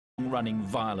running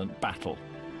violent battle.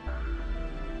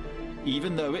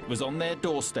 Even though it was on their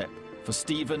doorstep, for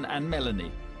Stephen and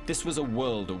Melanie, this was a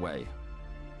world away.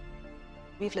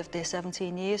 We've lived there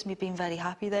 17 years and we've been very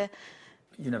happy there.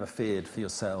 You never feared for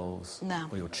yourselves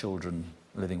or your children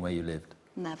living where you lived?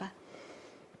 Never.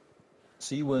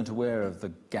 So you weren't aware of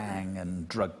the gang and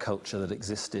drug culture that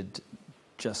existed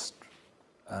just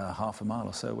half a mile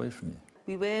or so away from you?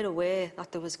 We were aware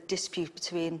that there was a dispute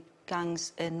between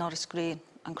gangs in Norris Green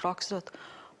and Croxteth,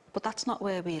 but that's not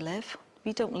where we live.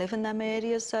 We don't live in them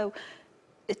areas, so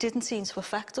it didn't seem to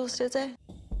affect us, did it?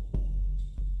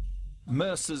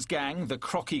 Mercer's gang, the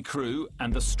Crocky Crew,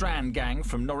 and the Strand gang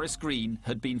from Norris Green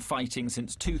had been fighting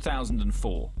since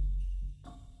 2004.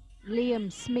 Liam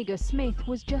Smigger Smith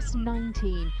was just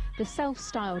 19, the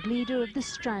self-styled leader of the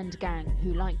Strand gang,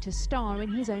 who liked to star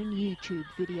in his own YouTube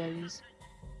videos.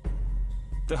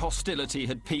 The hostility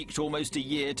had peaked almost a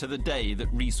year to the day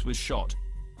that Rhys was shot,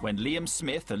 when Liam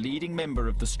Smith, a leading member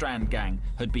of the Strand gang,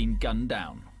 had been gunned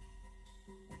down.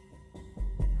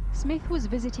 Smith was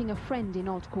visiting a friend in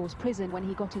Old Course Prison when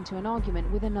he got into an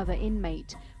argument with another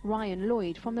inmate, Ryan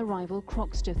Lloyd from the rival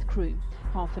Croxteth Crew.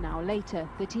 Half an hour later,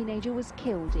 the teenager was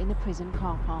killed in the prison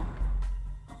car park.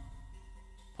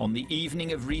 On the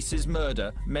evening of Rhys's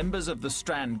murder, members of the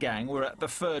Strand gang were at the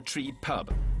Fir Tree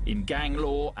pub, in gang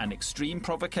law and extreme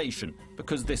provocation,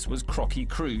 because this was Crocky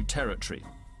Crew territory.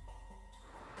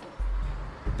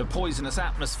 The poisonous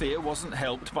atmosphere wasn't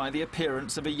helped by the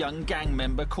appearance of a young gang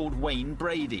member called Wayne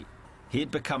Brady. He had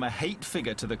become a hate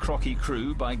figure to the Crocky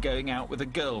Crew by going out with a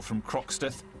girl from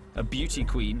Croxteth, a beauty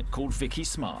queen called Vicky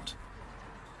Smart.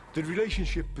 The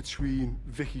relationship between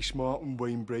Vicky Smart and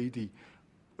Wayne Brady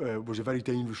was a very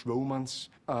dangerous romance,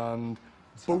 and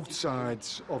both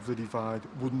sides of the divide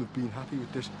wouldn't have been happy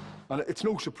with this. And it's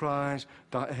no surprise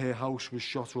that her house was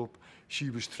shot up, she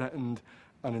was threatened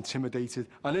and intimidated,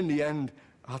 and in the end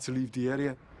had to leave the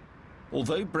area.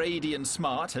 Although Brady and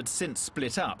Smart had since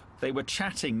split up, they were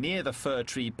chatting near the Fir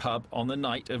Tree pub on the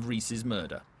night of Rhys's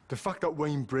murder. The fact that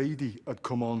Wayne Brady had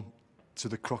come on to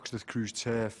the Croxteth Crew's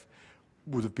turf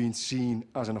would have been seen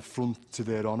as an affront to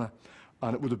their honour,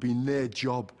 and it would have been their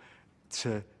job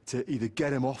to either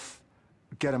get him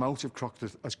out of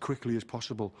Croxteth as quickly as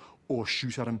possible, or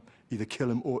shoot at him, either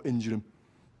kill him or injure him.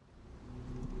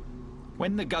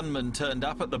 When the gunman turned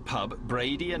up at the pub,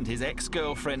 Brady and his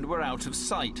ex-girlfriend were out of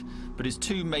sight, but his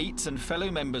two mates and fellow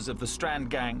members of the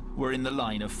Strand gang were in the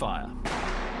line of fire.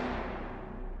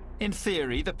 In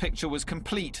theory, the picture was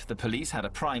complete. The police had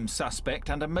a prime suspect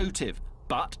and a motive,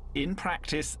 but in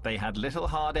practice, they had little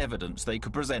hard evidence they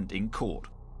could present in court.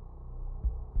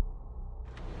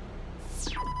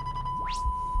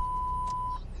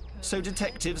 So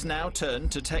detectives now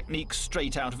turned to techniques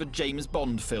straight out of a James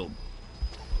Bond film.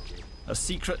 A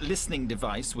secret listening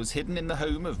device was hidden in the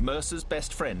home of Mercer's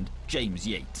best friend, James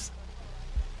Yates.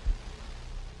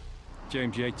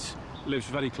 James Yates lives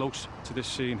very close to this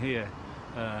scene here,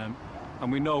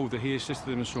 and we know that he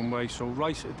assisted him in some way, so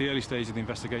right at the early stage of the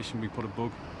investigation we put a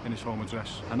bug in his home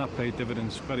address, and that paid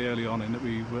dividends very early on in that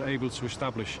we were able to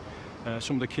establish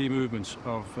some of the key movements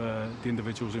of the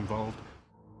individuals involved.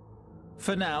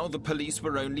 For now, the police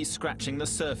were only scratching the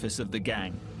surface of the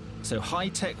gang. So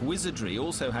high-tech wizardry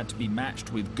also had to be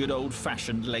matched with good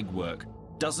old-fashioned legwork.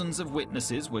 Dozens of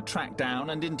witnesses were tracked down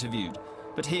and interviewed,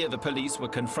 but here the police were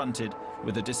confronted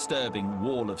with a disturbing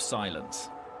wall of silence.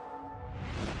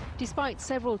 Despite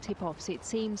several tip-offs, it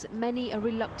seems many are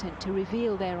reluctant to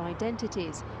reveal their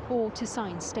identities or to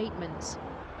sign statements.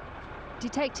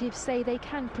 Detectives say they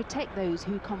can protect those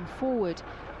who come forward,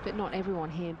 but not everyone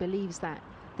here believes that.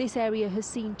 This area has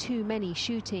seen too many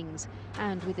shootings,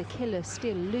 and with the killer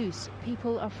still loose,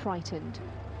 people are frightened.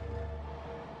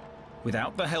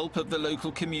 Without the help of the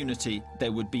local community,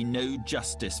 there would be no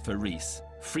justice for Rhys.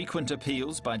 Frequent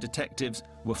appeals by detectives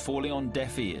were falling on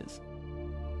deaf ears.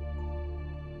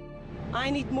 I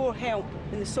need more help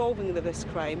in the solving of this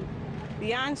crime.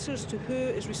 The answers to who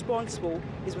is responsible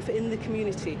is within the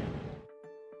community.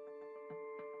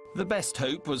 The best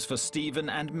hope was for Stephen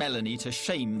and Melanie to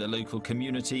shame the local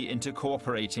community into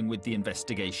cooperating with the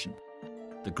investigation.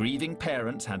 The grieving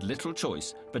parents had little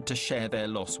choice but to share their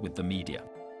loss with the media.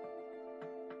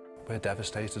 We're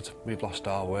devastated. We've lost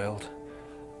our world.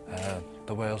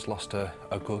 The world's lost a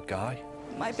good guy.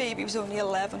 My baby was only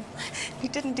 11. He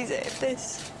didn't deserve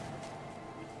this.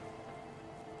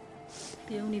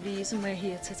 The only reason we're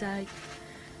here today,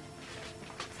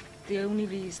 the only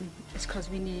reason is because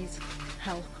we need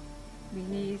help. We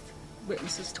need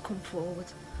witnesses to come forward.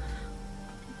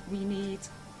 We need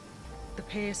the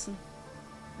person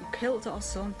who killed our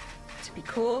son to be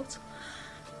caught,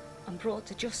 and brought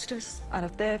to justice. And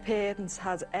if their parents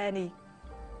had any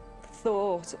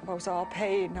thought about our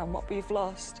pain and what we've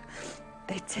lost,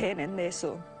 they'd turn in their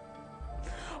son.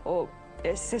 Or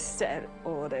their sister,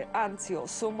 or their auntie, or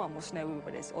someone must know who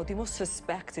it is, or they must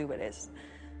suspect who it is.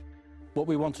 What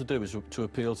we want to do is to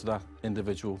appeal to that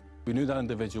individual. We knew that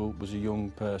individual was a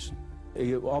young person.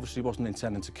 He obviously wasn't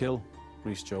intending to kill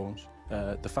Rhys Jones.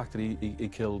 The fact that he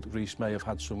killed Rhys may have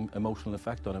had some emotional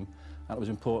effect on him, and it was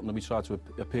important that we tried to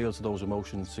appeal to those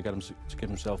emotions to get him to give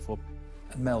himself up.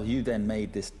 Mel, you then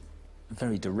made this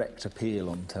very direct appeal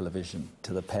on television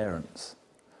to the parents.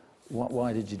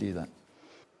 Why did you do that?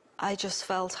 I just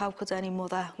felt, how could any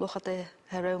mother look at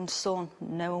her own son,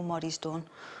 knowing what he's done?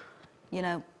 You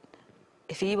know,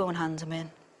 if he won't hand him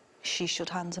in, she should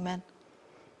hand him in.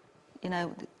 You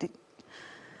know,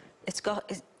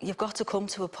 you've got to come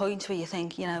to a point where you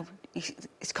think, you know,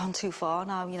 it's gone too far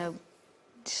now, you know.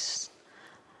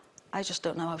 I just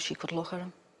don't know how she could look at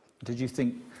him. Did you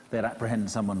think they'd apprehend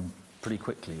someone pretty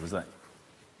quickly?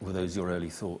 Were those your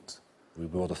early thoughts? We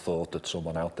would have thought that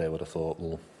someone out there would have thought,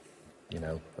 well, you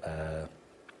know,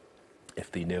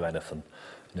 if they knew anything,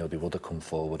 you know, they would have come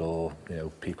forward, or, you know,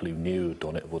 people who knew who'd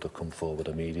done it would have come forward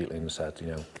immediately and said, you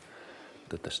know,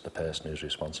 that this is the person who's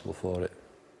responsible for it.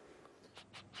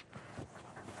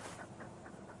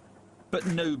 But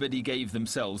nobody gave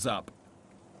themselves up.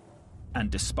 And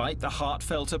despite the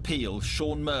heartfelt appeal,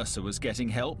 Sean Mercer was getting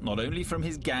help not only from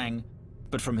his gang,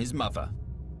 but from his mother.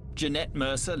 Jeanette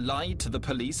Mercer lied to the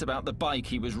police about the bike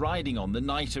he was riding on the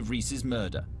night of Rhys's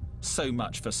murder. So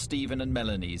much for Stephen and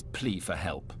Melanie's plea for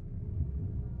help.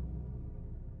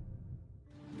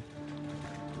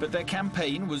 But their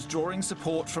campaign was drawing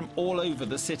support from all over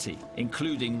the city,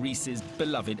 including Rhys's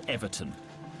beloved Everton.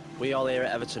 We all here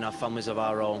at Everton have families of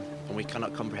our own, and we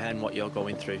cannot comprehend what you're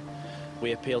going through.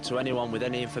 We appeal to anyone with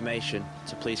any information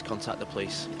to please contact the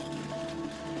police.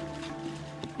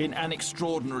 In an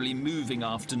extraordinarily moving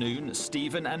afternoon,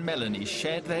 Stephen and Melanie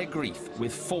shared their grief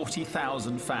with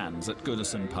 40,000 fans at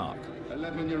Goodison Park.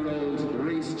 11-year-old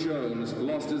Rhys Jones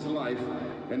lost his life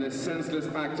in a senseless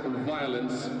act of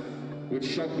violence which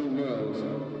shocked the world.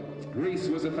 Rhys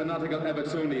was a fanatical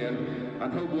Evertonian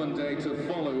and hoped one day to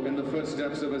follow in the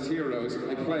footsteps of his heroes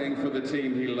by playing for the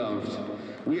team he loved.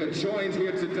 We are joined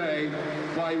here today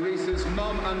by Rhys's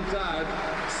mum and dad,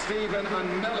 Stephen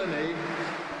and Melanie.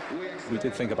 We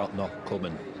did think about not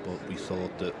coming, but we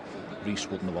thought that Rhys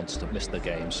wouldn't have wanted to miss the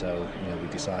game, so, you know, we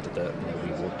decided that, you know,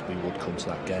 we would come to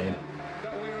that game.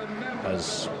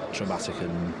 As traumatic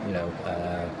and, you know,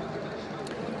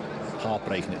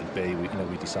 heartbreaking it would be,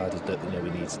 we decided that, you know, we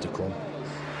needed to come.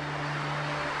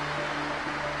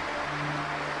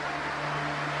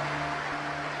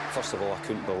 First of all, I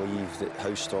couldn't believe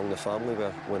how strong the family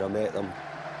were when I met them,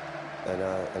 and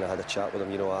I had a chat with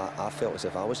them. You know, I felt as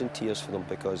if I was in tears for them,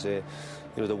 because you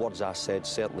know, the words I said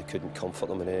certainly couldn't comfort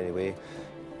them in any way.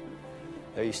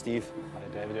 How are you, Steve?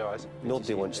 Hi, David, you all right?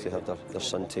 Nobody wants to have their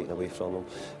son taken away from them,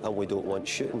 and we don't want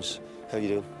shootings. How are you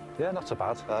doing? Yeah, not so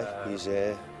bad. Aye, he's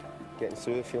getting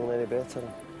through it, feeling any better?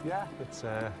 Yeah, it's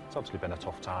obviously been a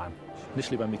tough time.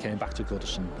 Initially, when we came back to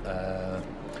Goodison,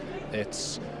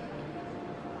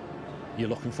 you're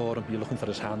looking for him, you're looking for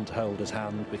his hand, to hold his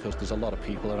hand, because there's a lot of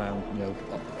people around, you know,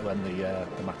 when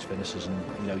the match finishes, and,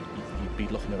 you know, you'd be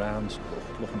looking around,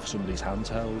 looking for somebody's hand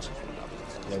held.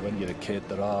 You know, when you're a kid,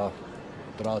 there are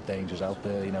dangers out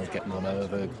there, you know, getting run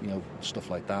over, you know, stuff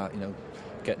like that, you know,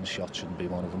 getting shot shouldn't be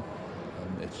one of them,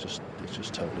 and it's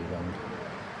just totally wrong.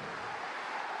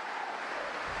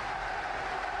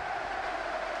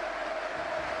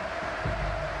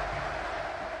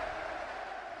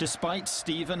 Despite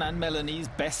Stephen and Melanie's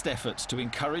best efforts to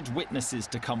encourage witnesses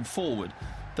to come forward,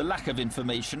 the lack of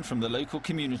information from the local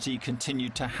community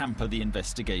continued to hamper the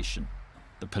investigation.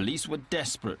 The police were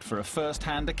desperate for a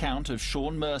first-hand account of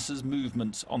Sean Mercer's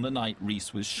movements on the night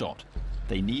Rhys was shot.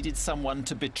 They needed someone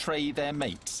to betray their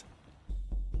mates.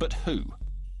 But who?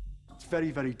 It's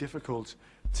very, very difficult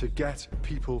to get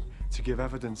people to give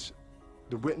evidence.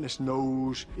 The witness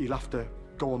knows he'll have to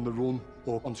go on the run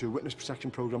or onto a witness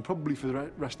protection programme, probably for the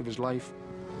rest of his life.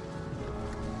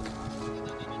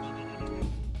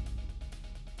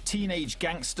 Teenage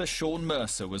gangster Sean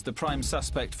Mercer was the prime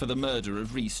suspect for the murder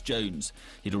of Rhys Jones.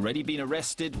 He'd already been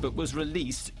arrested but was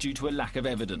released due to a lack of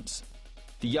evidence.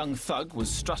 The young thug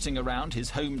was strutting around his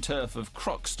home turf of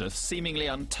Croxteth, seemingly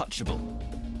untouchable.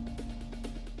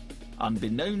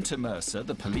 Unbeknown to Mercer,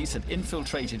 the police had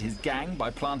infiltrated his gang by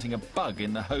planting a bug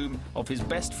in the home of his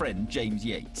best friend, James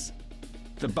Yates.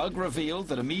 The bug revealed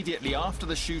that immediately after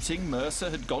the shooting,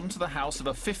 Mercer had gone to the house of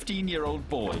a 15-year-old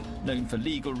boy, known for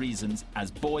legal reasons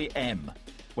as Boy M.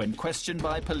 When questioned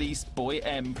by police, Boy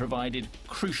M provided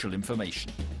crucial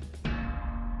information.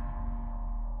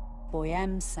 Boy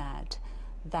M said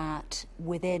that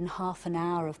within half an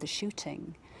hour of the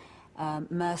shooting,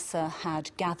 Mercer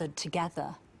had gathered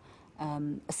together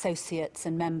associates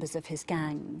and members of his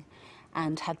gang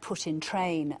and had put in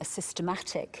train a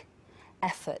systematic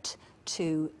effort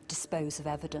to dispose of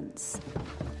evidence.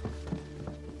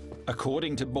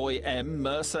 According to Boy M,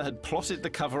 Mercer had plotted the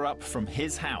cover-up from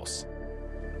his house.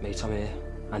 Mate, I'm here.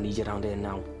 I need you down here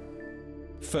now.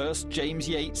 First, James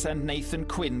Yates and Nathan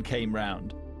Quinn came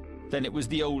round. Then it was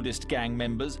the oldest gang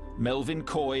members, Melvin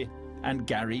Coy and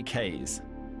Gary Kays.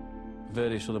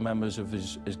 Various other members of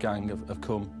his gang have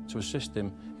come to assist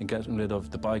him in getting rid of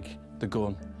the bike, the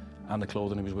gun and the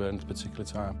clothing he was wearing at a particular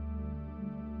time.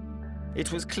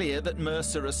 It was clear that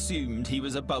Mercer assumed he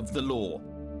was above the law.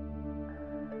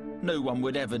 No one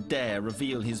would ever dare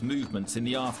reveal his movements in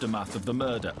the aftermath of the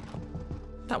murder.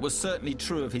 That was certainly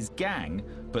true of his gang,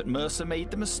 but Mercer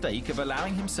made the mistake of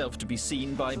allowing himself to be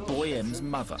seen by Boy M's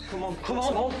mother. Come on, come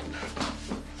on!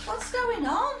 What's going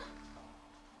on?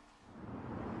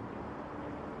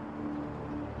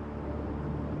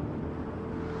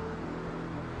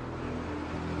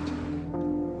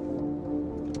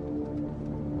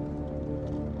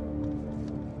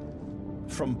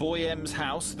 From Boy M's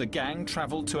house, the gang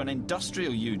travelled to an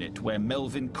industrial unit where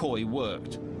Melvin Coy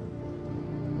worked.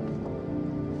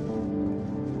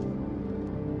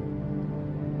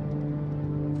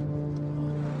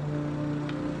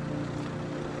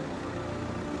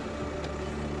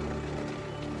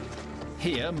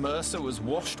 Here, Mercer was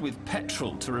washed with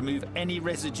petrol to remove any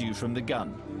residue from the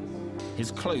gun.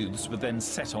 His clothes were then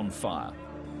set on fire.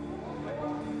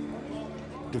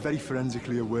 They're very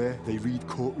forensically aware. They read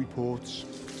court reports.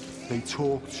 They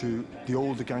talk to the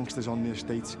older gangsters on the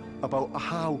estate about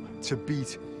how to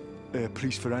beat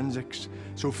police forensics.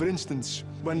 So, for instance,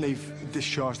 when they've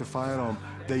discharged a firearm,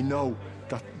 they know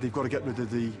that they've got to get rid of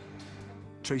the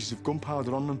traces of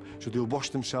gunpowder on them, so they'll wash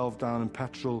themselves down in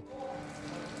petrol.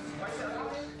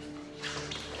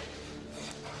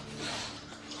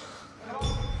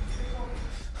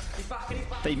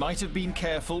 They might have been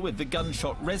careful with the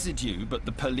gunshot residue, but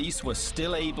the police were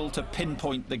still able to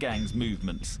pinpoint the gang's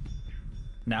movements.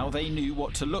 Now they knew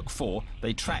what to look for.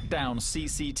 They tracked down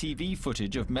CCTV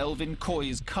footage of Melvin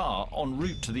Coy's car en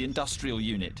route to the industrial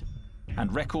unit.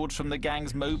 And records from the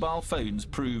gang's mobile phones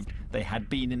proved they had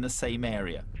been in the same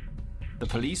area. The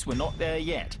police were not there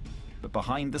yet, but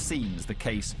behind the scenes the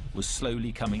case was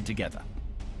slowly coming together.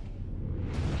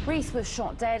 Rhys was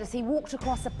shot dead as he walked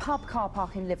across a pub car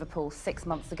park in Liverpool 6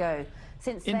 months ago.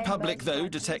 In public, though,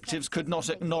 detectives could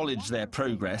not acknowledge their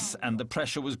progress, and the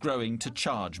pressure was growing to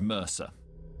charge Mercer.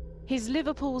 He's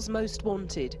Liverpool's most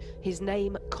wanted, his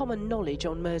name common knowledge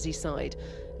on Merseyside.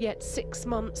 Yet 6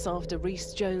 months after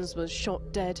Rhys Jones was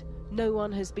shot dead, no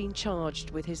one has been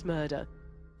charged with his murder.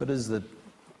 But as the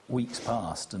weeks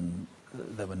passed and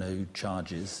there were no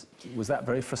charges, was that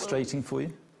very frustrating for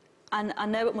you? And I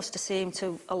know it must have seemed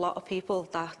to a lot of people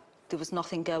that there was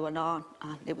nothing going on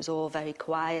and it was all very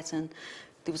quiet, and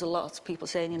there was a lot of people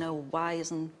saying, you know, why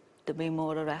isn't there been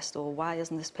more arrest, or why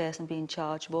isn't this person being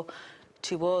charged? Well,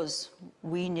 to us,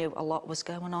 we knew a lot was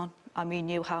going on, and we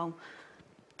knew how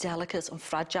delicate and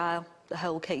fragile the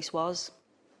whole case was.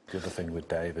 The other thing with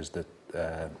Dave is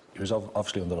that he was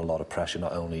obviously under a lot of pressure,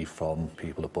 not only from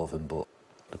people above him, but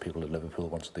the people at Liverpool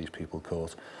wanted these people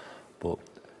caught. But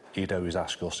he'd always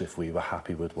ask us if we were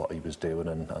happy with what he was doing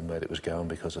and where it was going,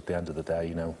 because at the end of the day,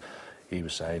 you know, he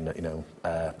was saying that, you know,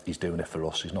 he's doing it for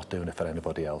us, he's not doing it for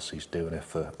anybody else, he's doing it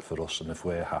for us, and if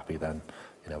we're happy, then,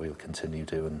 you know, he'll continue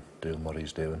doing what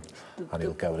he's doing, and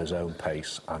he'll go at his own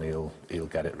pace, and he'll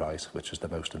get it right, which is the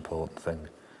most important thing.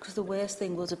 Because the worst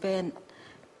thing would have been,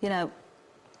 you know,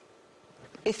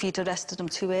 if you'd arrested him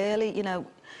too early, you know,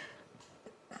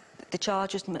 the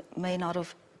charges may not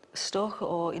have stuck,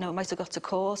 or, you know, it might have got to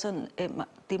court and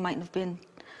they mightn't have been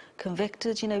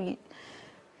convicted. You know,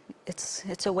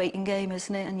 it's a waiting game,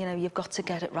 isn't it? And, you know, you've got to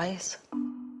get it right.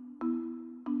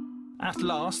 At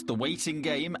last, the waiting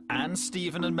game and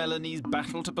Stephen and Melanie's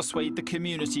battle to persuade the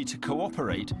community to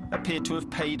cooperate appeared to have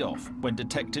paid off when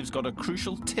detectives got a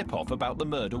crucial tip-off about the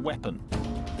murder weapon.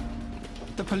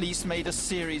 The police made a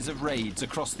series of raids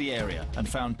across the area and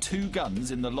found 2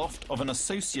 guns in the loft of an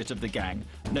associate of the gang,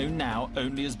 known now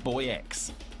only as Boy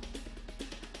X.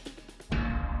 There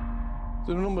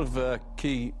are a number of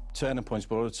key turning points,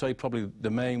 but I would say probably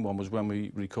the main one was when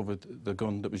we recovered the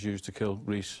gun that was used to kill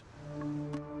Rhys.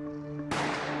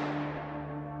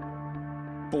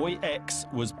 Boy X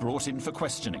was brought in for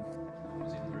questioning.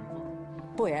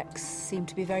 Boy X seemed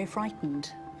to be very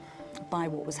frightened. by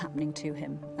what was happening to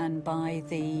him and by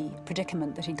the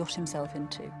predicament that he got himself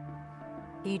into.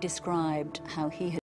 He described how he had